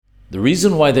The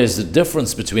reason why there's a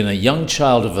difference between a young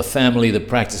child of a family that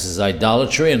practices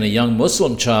idolatry and a young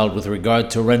Muslim child with regard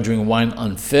to rendering wine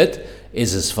unfit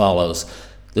is as follows.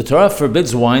 The Torah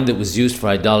forbids wine that was used for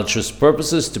idolatrous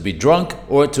purposes to be drunk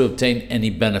or to obtain any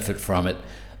benefit from it.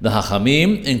 The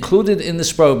Hachamim included in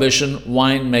this prohibition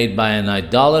wine made by an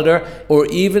idolater or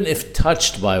even if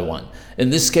touched by one. In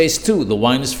this case too, the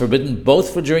wine is forbidden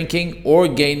both for drinking or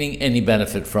gaining any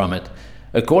benefit from it.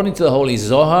 According to the Holy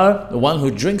Zohar, the one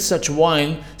who drinks such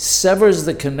wine severs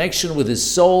the connection with his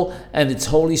soul and its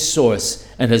holy source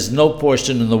and has no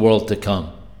portion in the world to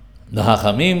come. The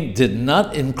Hachamim did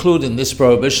not include in this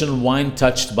prohibition wine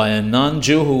touched by a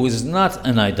non-Jew who is not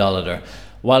an idolater.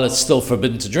 While it's still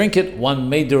forbidden to drink it, one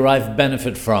may derive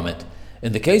benefit from it.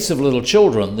 In the case of little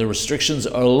children, the restrictions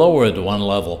are lowered one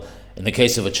level. In the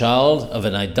case of a child of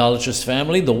an idolatrous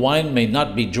family, the wine may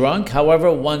not be drunk,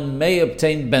 however, one may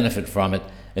obtain benefit from it.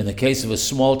 In the case of a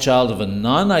small child of a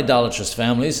non-idolatrous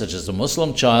family, such as a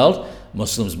Muslim child,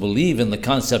 Muslims believe in the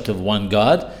concept of one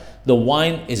God, the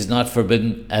wine is not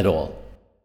forbidden at all.